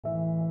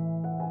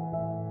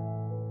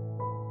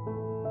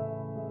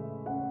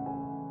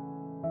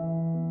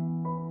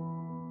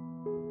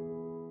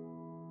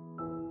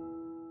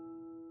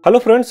Hello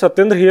friends,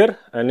 Satyendra here,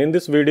 and in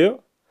this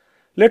video,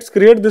 let's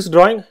create this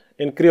drawing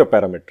in Creo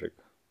Parametric.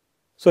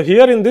 So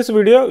here in this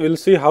video, we'll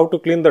see how to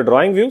clean the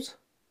drawing views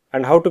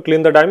and how to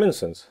clean the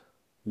dimensions,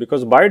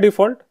 because by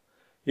default,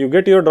 you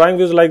get your drawing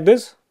views like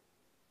this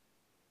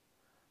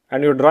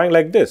and your drawing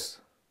like this.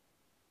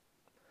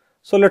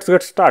 So let's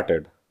get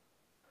started.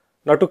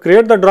 Now to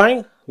create the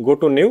drawing, go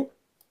to New,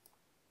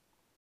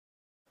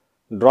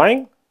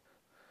 Drawing.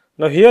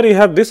 Now here you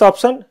have this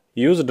option,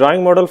 Use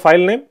Drawing Model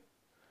File Name.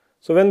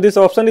 So when this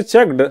option is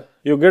checked,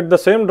 you get the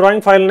same drawing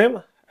file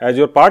name as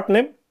your part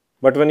name,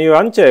 but when you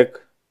uncheck,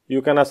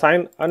 you can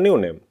assign a new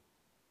name.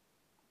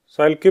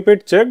 So I'll keep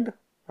it checked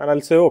and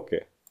I'll say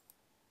OK.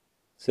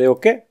 Say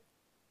OK.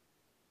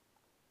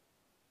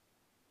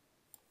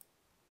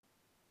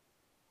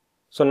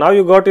 So now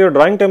you got your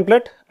drawing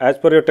template as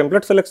per your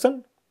template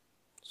selection.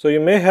 So you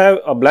may have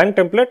a blank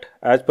template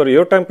as per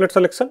your template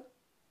selection.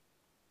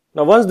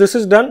 Now once this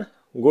is done,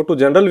 go to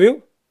General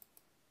View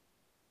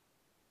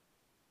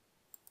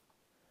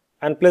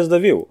and place the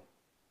view.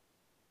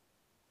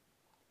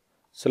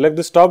 Select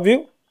this top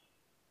view,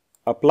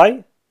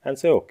 apply and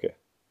say OK.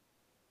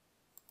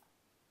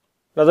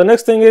 Now the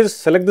next thing is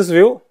select this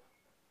view,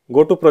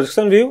 go to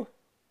projection view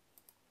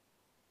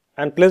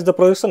and place the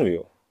projection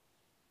view.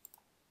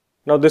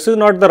 Now this is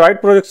not the right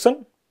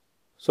projection,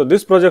 so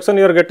this projection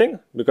you are getting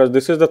because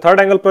this is the third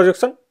angle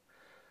projection.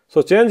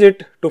 So change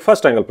it to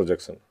first angle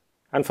projection,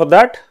 and for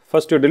that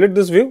first you delete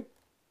this view,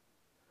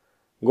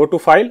 go to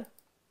File,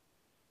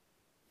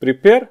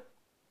 Prepare,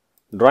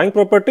 Drawing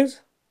Properties,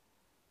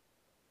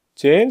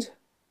 Change.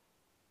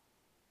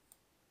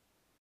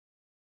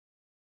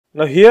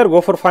 Now here go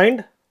for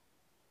Find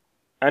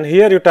and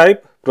here you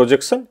type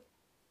Projection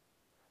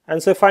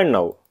and say Find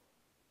Now.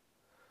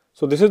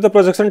 So this is the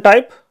projection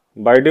type.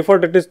 By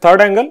default it is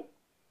third angle.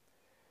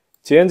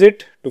 Change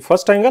it to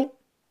first angle,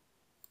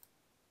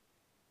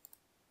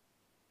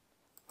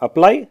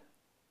 apply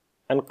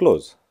and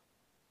close.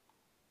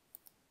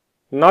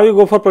 Now you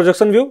go for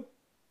projection view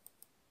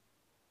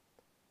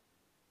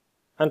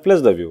and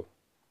place the view.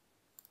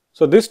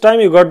 So this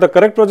time you got the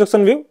correct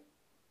projection view.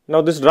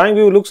 Now this drawing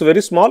view looks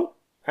very small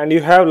and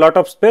you have lot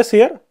of space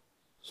here.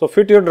 So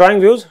fit your drawing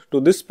views to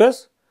this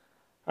space,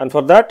 and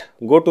for that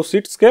go to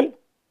Sheet Scale.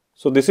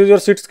 So this is your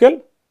sheet scale.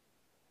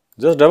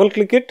 Just double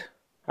click it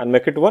and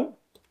make it 1.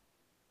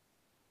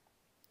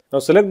 Now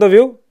select the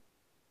view,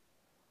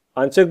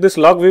 uncheck this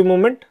Lock View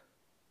Movement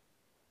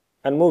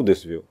and move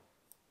this view.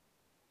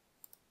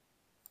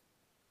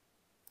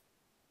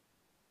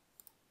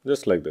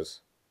 Just like this.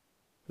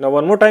 Now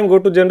one more time go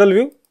to General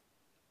View,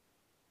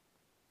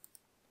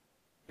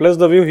 place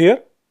the view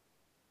here,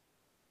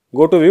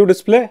 go to View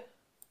Display,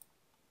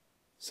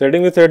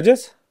 Shading with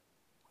Edges,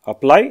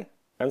 apply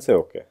and say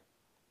OK.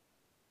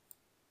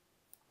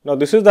 Now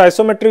this is the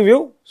isometric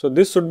view, so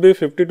this should be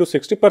 50 to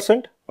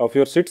 60% of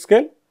your sheet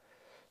scale.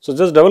 So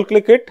just double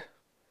click it,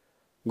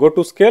 go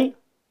to Scale,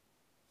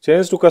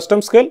 change to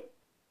Custom Scale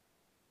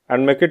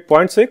and make it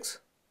 0.6,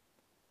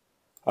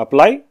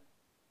 apply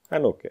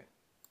and OK.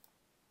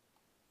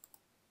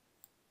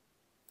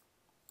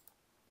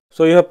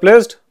 So you have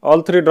placed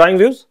all 3 drawing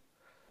views.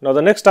 Now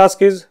the next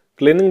task is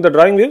cleaning the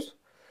drawing views.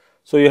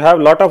 So you have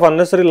lot of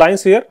unnecessary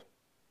lines here.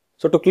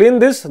 So to clean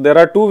this, there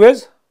are 2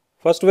 ways.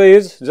 First way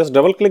is just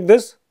double click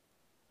this,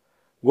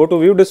 go to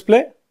View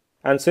Display,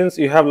 and since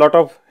you have lot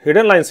of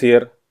hidden lines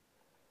here,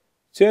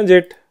 change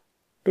it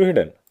to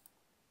hidden.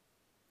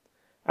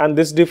 And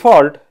this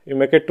default you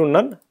make it to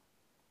none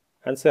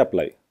and say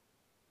apply.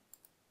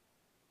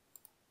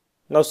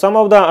 Now some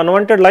of the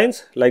unwanted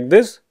lines like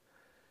this,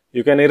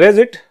 you can erase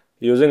it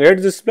using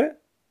Edge Display.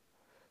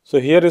 So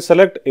here you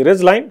select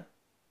Erase Line,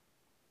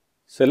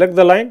 select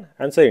the line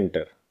and say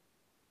Enter.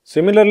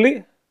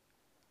 Similarly,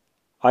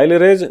 I will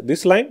erase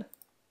this line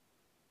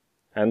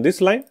and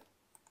this line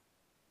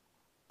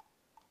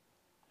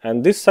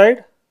and this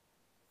side,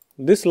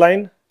 this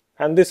line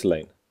and this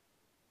line.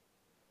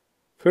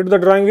 Fit the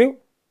drawing view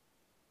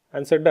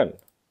and say Done.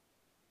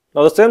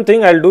 Now the same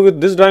thing I will do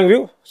with this drawing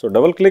view. So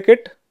double click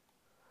it,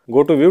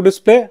 go to View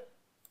Display,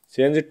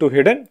 change it to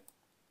Hidden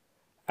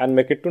and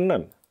make it to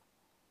None.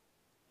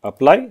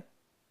 Apply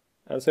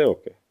and say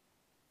OK.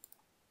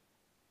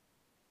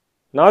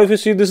 Now if you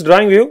see this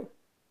drawing view,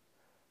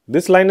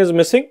 this line is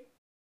missing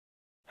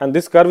and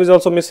this curve is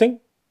also missing.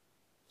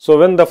 So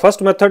when the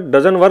first method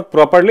doesn't work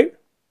properly,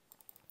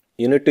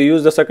 you need to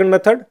use the second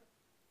method,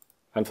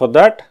 and for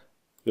that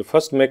you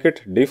first make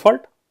it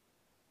default,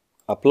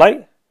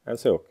 apply and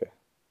say OK.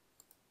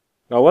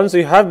 Now once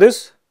you have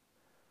this,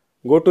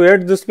 go to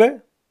Edge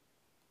Display,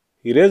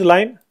 erase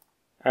line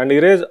and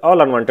erase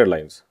all unwanted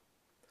lines.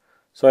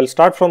 So I will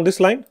start from this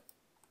line.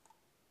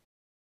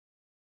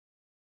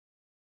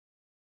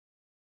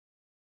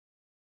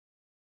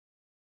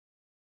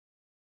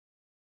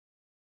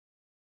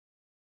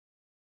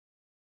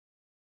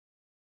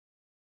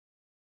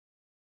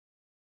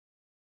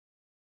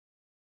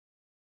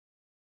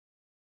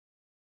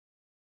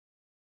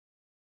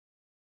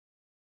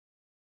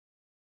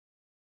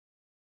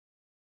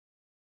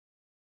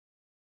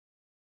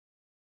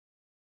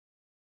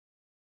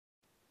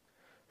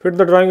 fit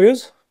the drawing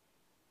views.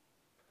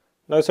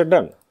 Now you say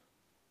done.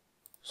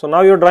 So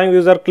now your drawing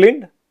views are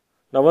cleaned.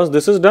 Now once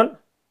this is done,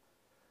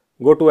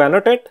 go to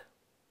annotate,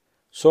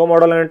 show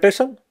model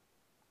annotation,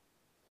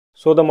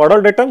 show the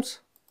model datums,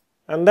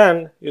 and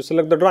then you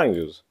select the drawing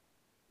views.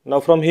 Now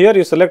from here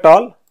you select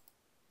all,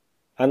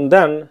 and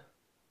then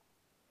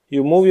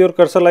you move your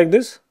cursor like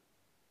this.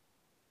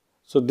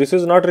 So this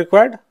is not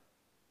required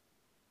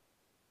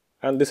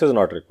and this is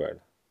not required,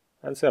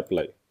 and say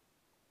apply.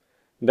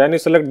 Then you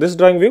select this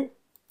drawing view,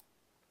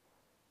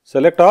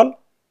 select all,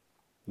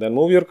 then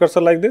move your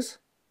cursor like this.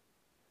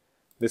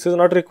 This is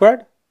not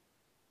required,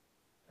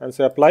 and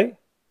say apply,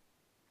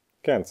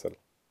 cancel.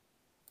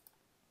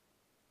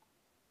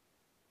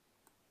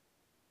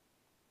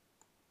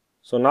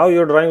 So now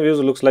your drawing views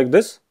looks like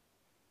this.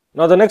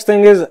 Now the next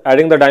thing is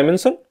adding the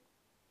dimension.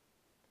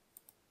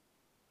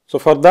 So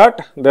for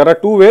that there are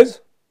two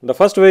ways. The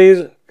first way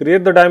is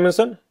create the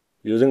dimension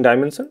using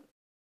dimension.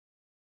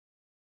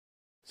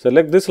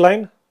 Select this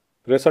line,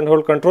 press and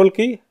hold Ctrl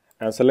key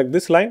and select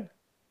this line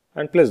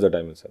and place the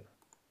dimension.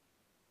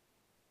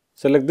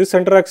 Select this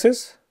center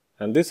axis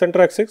and this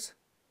center axis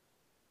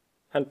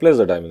and place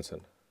the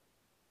dimension.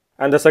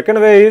 And the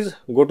second way is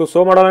go to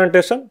show model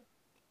annotation,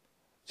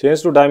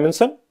 change to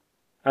dimension,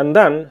 and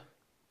then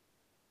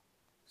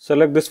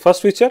select this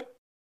first feature.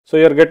 So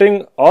you are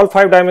getting all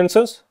 5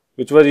 dimensions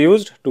which were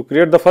used to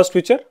create the first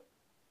feature.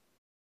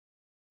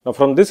 Now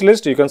from this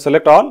list you can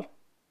select all,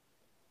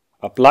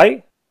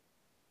 apply,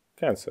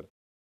 cancel.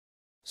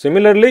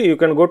 Similarly, you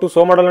can go to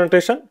show model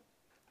annotation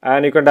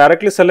and you can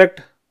directly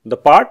select the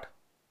part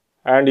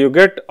and you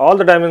get all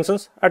the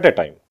dimensions at a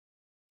time.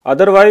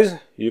 Otherwise,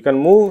 you can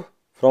move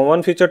from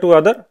one feature to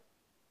other.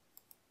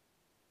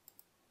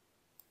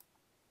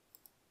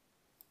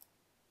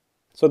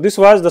 So this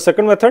was the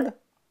second method.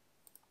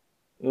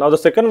 Now the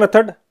second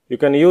method you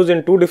can use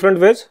in 2 different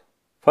ways.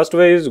 First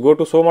way is go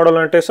to show model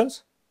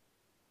annotations,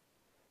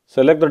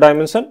 select the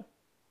dimension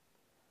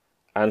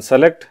and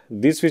select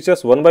these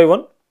features one by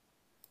one.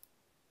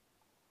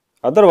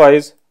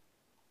 Otherwise,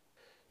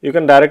 you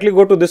can directly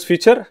go to this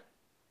feature,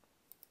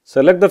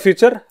 select the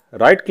feature,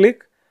 right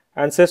click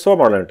and say show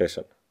model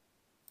annotation.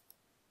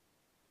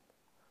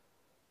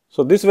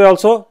 So this way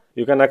also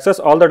you can access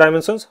all the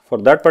dimensions for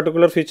that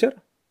particular feature.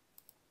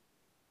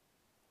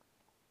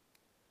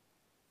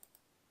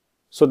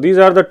 So these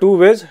are the 2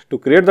 ways to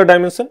create the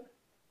dimension.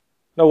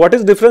 Now what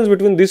is difference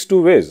between these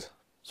 2 ways?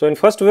 So in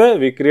first way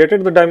we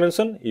created the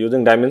dimension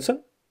using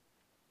dimension.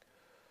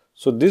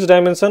 So this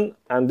dimension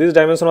and this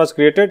dimension was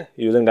created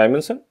using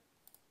dimension.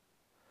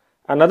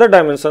 And other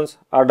dimensions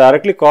are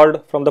directly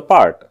called from the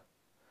part.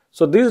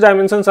 So these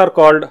dimensions are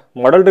called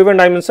model driven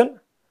dimension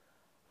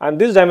and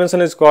this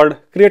dimension is called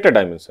created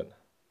dimension.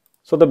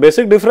 So the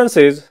basic difference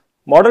is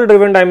model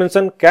driven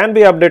dimension can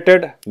be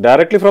updated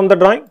directly from the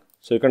drawing.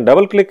 So you can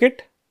double click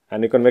it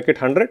and you can make it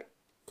 100.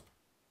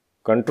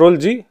 Ctrl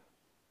G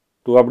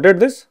to update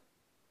this.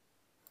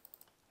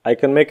 I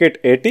can make it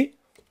 80.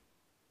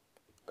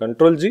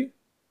 Ctrl G.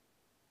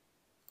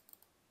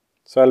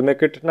 So I will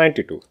make it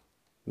 92,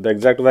 the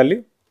exact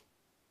value.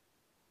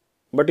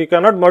 But you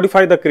cannot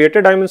modify the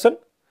created dimension.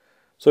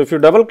 So if you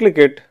double click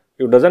it,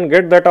 you doesn't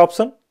get that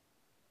option.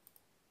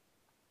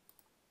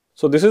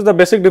 So this is the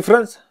basic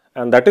difference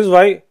and that is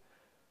why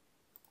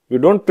we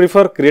don't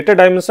prefer created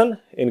dimension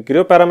in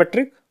Creo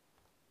Parametric.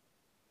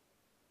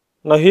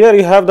 Now here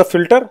you have the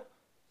filter.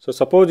 So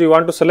suppose you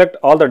want to select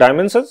all the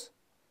dimensions.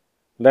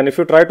 Then if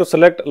you try to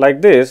select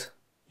like this,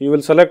 you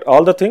will select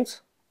all the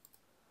things.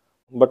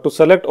 But to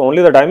select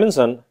only the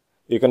dimension,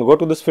 you can go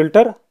to this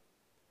filter,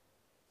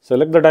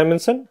 select the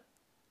dimension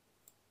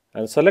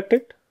and select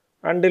it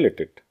and delete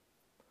it.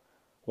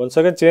 Once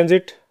again change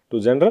it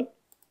to general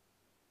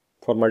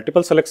for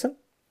multiple selection.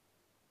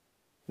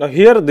 Now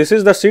here this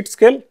is the sheet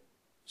scale.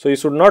 So you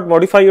should not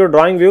modify your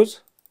drawing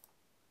views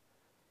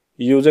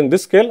using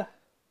this scale.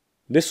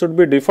 This should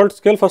be default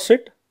scale for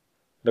sheet.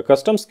 The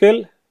custom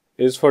scale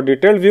is for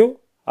detailed view,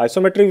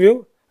 isometric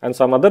view and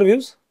some other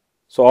views.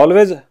 So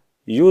always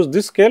use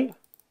this scale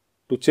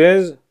to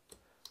change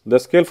the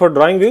scale for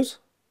drawing views.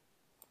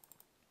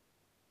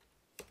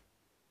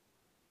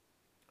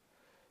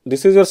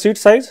 This is your sheet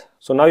size.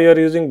 So now you are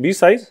using B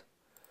size.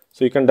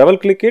 So you can double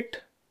click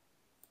it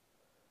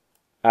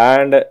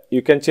and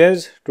you can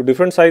change to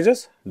different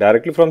sizes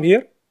directly from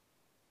here.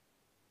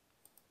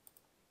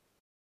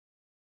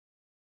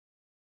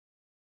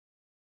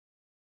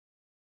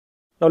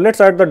 Now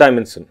let's add the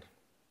dimension.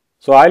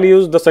 So I'll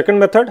use the second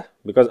method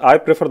because I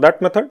prefer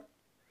that method.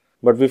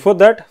 But before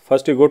that,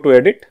 first you go to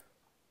edit,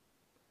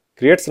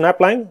 create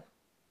snap line.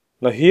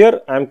 Now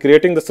here I am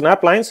creating the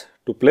snap lines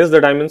to place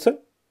the dimension.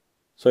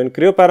 So in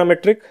Creo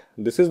Parametric,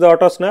 this is the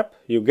auto snap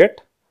you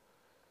get.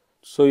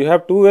 So you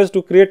have 2 ways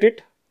to create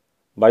it,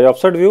 by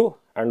offset view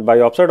and by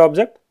offset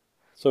object.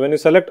 So when you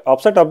select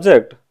offset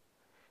object,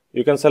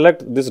 you can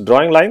select this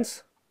drawing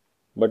lines.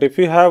 But if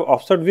you have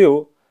offset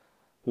view,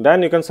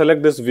 then you can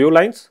select this view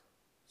lines.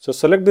 So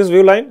select this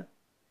view line,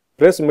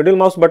 press middle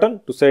mouse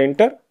button to say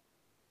enter.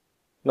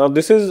 Now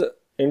this is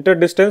enter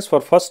distance for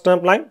first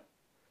snap line.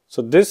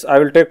 So this I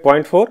will take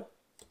 0.4.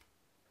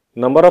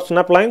 Number of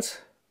snap lines.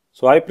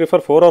 So I prefer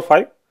 4 or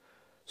 5.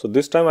 So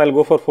this time I will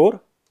go for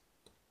 4.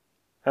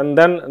 And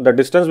then the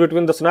distance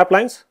between the snap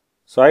lines.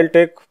 So I will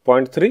take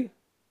 0.3.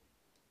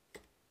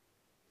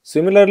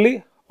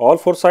 Similarly, all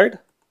 4 sides.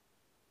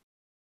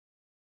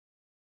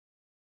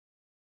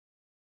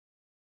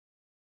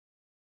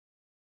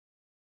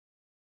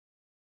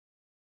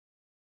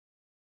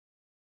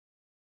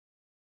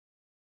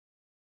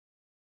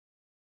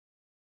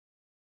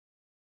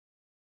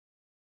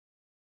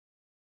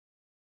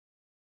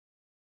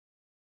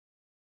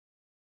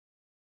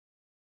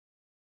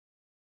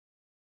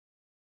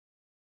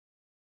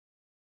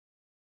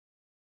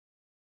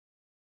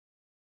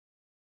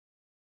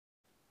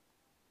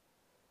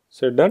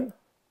 Say done.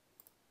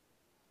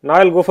 Now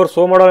I will go for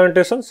show model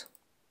orientations.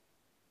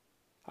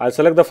 I will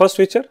select the first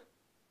feature.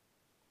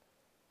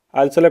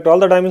 I will select all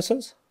the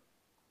dimensions.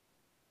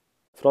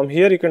 From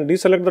here you can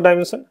deselect the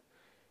dimension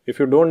if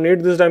you don't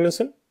need this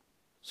dimension.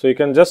 So you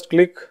can just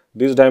click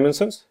these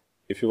dimensions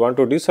if you want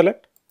to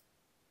deselect,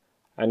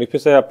 and if you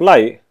say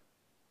apply,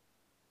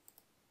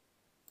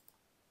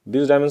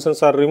 these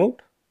dimensions are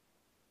removed.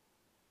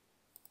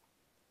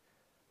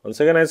 Once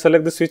again I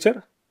select this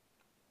feature,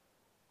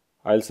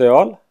 I will say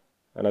all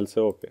and I will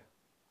say OK.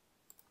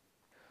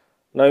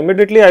 Now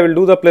immediately I will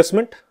do the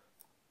placement.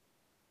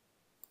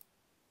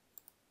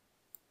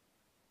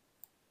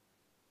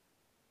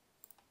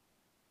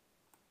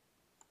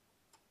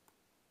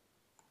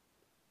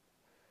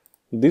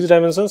 These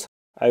dimensions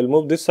I will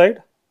move this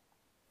side.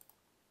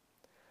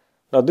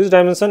 Now this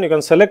dimension you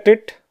can select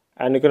it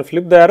and you can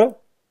flip the arrow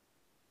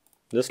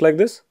just like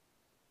this.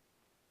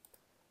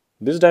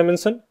 This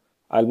dimension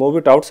I will move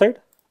it outside.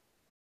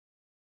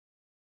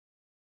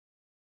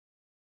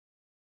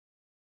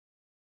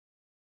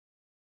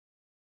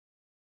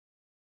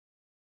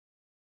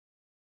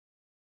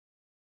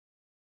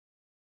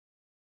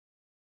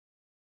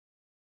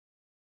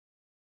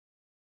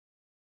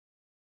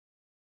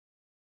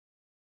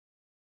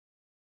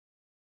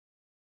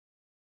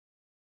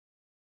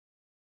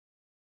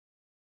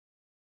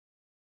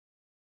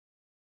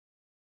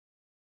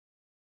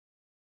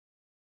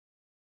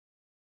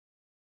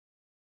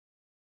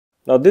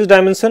 Now this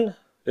dimension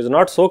is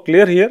not so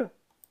clear here.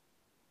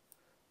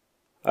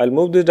 I will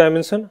move this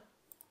dimension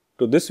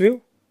to this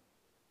view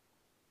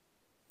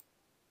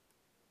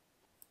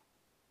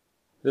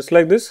just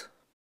like this.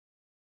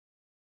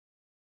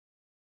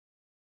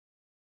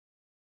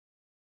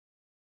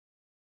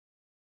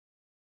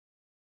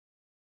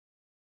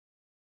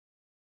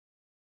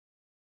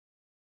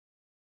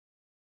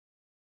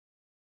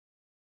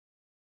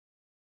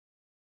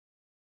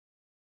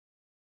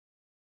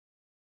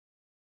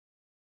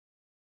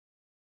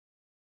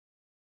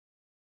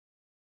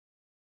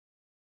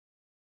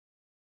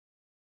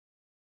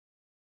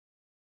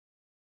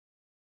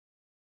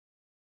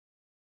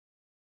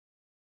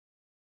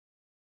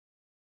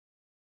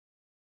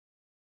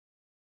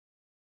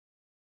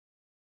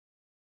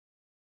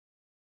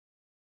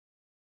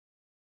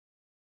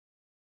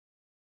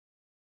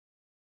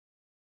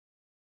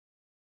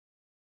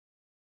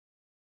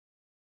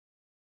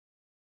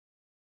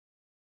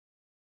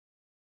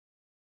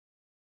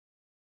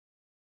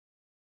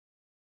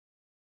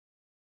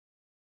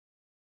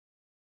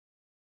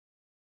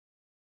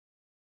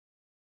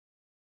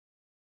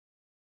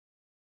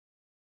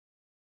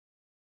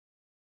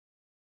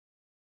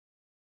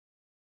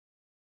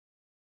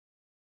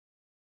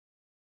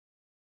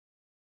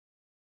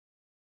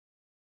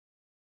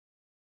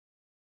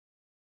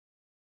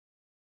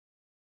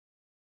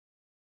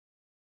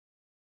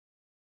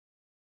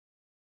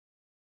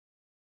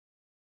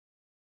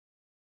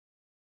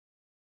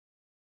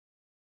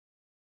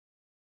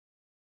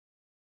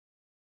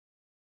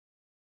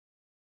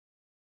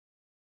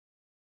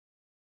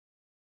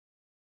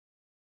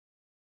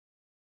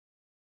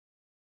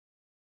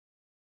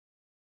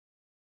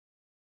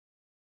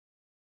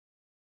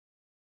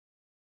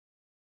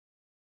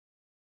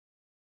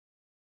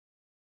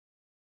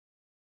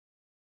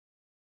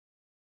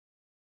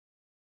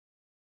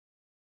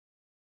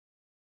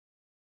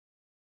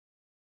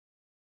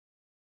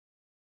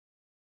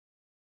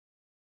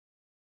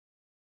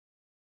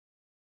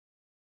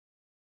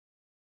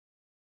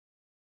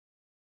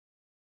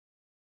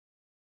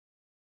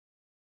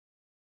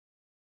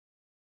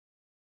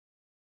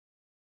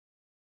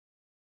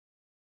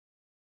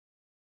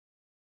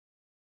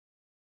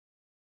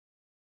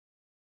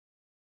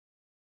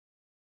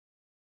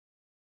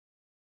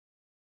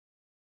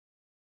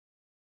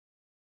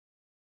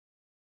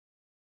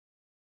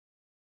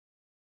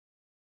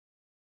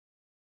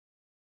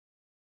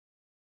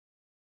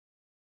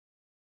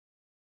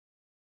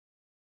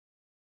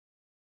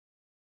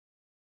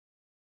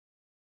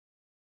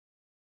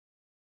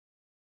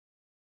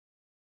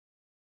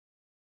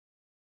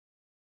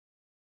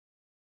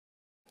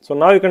 So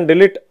now you can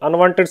delete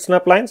unwanted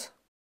snap lines.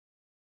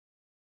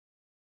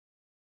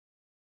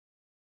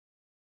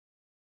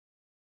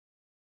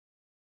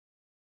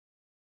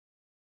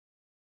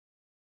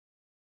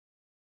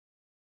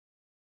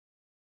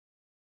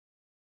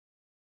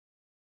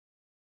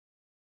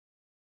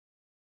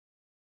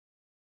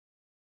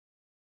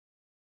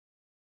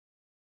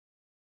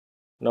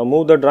 Now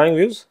move the drawing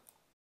views.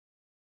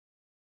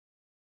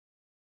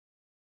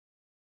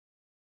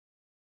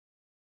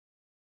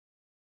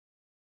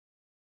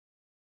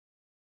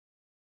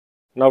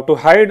 Now to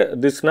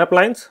hide these snap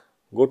lines,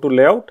 go to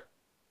Layout,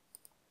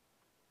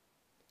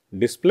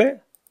 Display,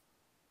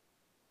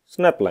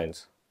 Snap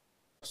Lines.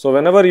 So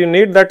whenever you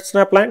need that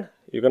snap line,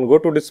 you can go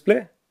to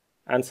Display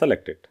and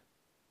select it.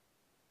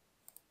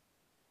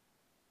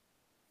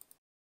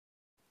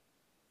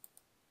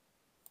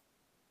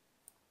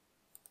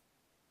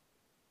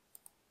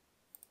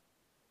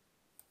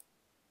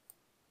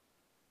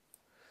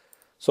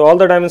 So all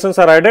the dimensions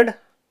are added.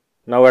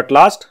 Now at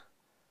last,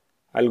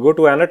 I will go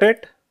to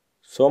Annotate,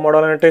 Show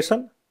Model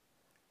Annotation,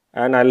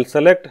 and I will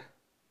select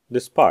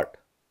this part.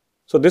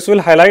 So this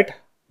will highlight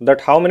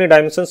that how many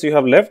dimensions you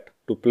have left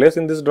to place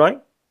in this drawing.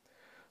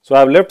 So I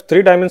have left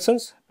 3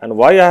 dimensions, and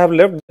why I have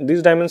left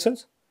these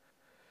dimensions?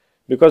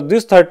 Because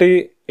this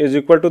 30 is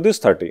equal to this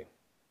 30.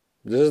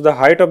 This is the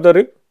height of the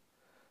rib.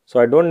 So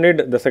I don't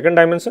need the second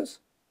dimensions.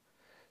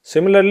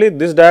 Similarly,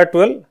 this dia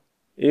 12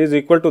 is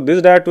equal to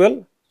this dia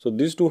 12. So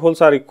these 2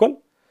 holes are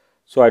equal.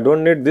 So I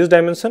don't need this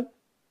dimension.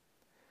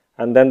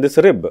 And then this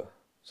rib.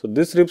 So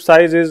this rib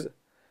size is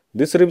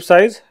this rib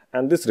size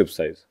and this rib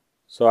size.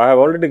 So I have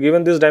already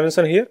given this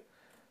dimension here.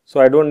 So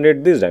I don't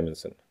need this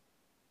dimension.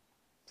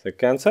 Say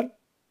cancel,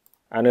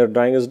 and your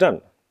drawing is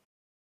done.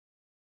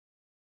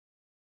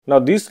 Now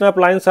these snap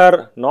lines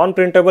are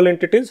non-printable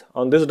entities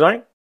on this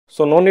drawing.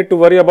 So no need to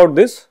worry about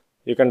this.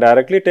 You can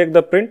directly take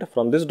the print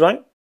from this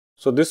drawing.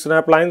 So these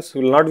snap lines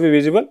will not be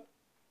visible.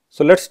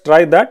 So let's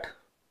try that.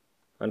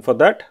 And for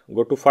that,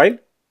 go to File,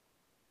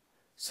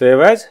 Save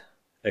As,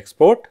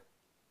 Export.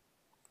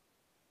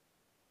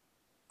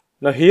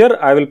 Now here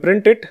I will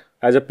print it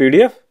as a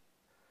PDF.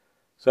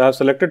 So I have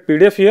selected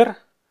PDF here.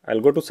 I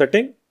will go to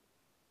Setting,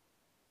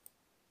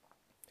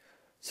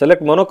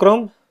 select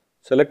Monochrome,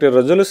 select your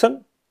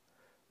resolution,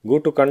 go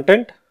to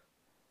Content,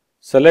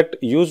 select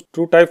Use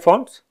True Type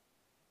Fonts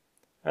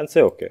and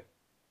say OK.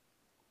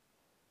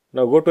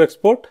 Now go to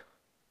Export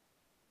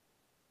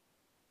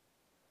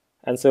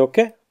and say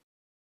OK.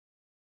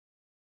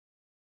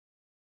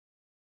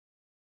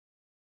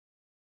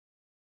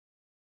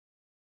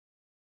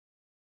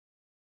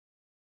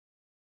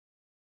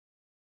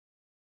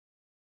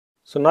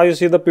 So now you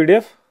see the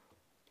PDF.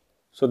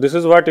 So this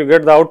is what you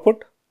get the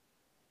output.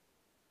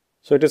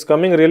 So it is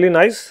coming really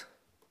nice.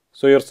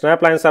 So your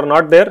snap lines are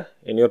not there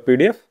in your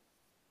PDF.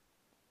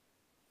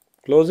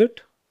 Close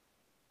it.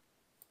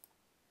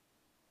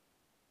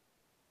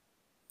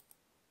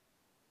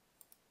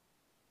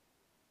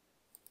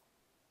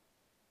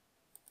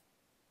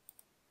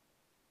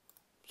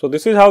 So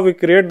this is how we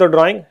create the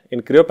drawing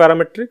in Creo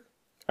Parametric,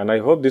 and I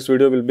hope this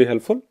video will be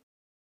helpful.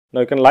 Now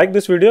you can like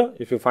this video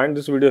if you find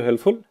this video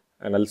helpful,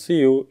 and I'll see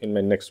you in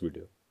my next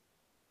video.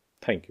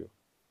 Thank you.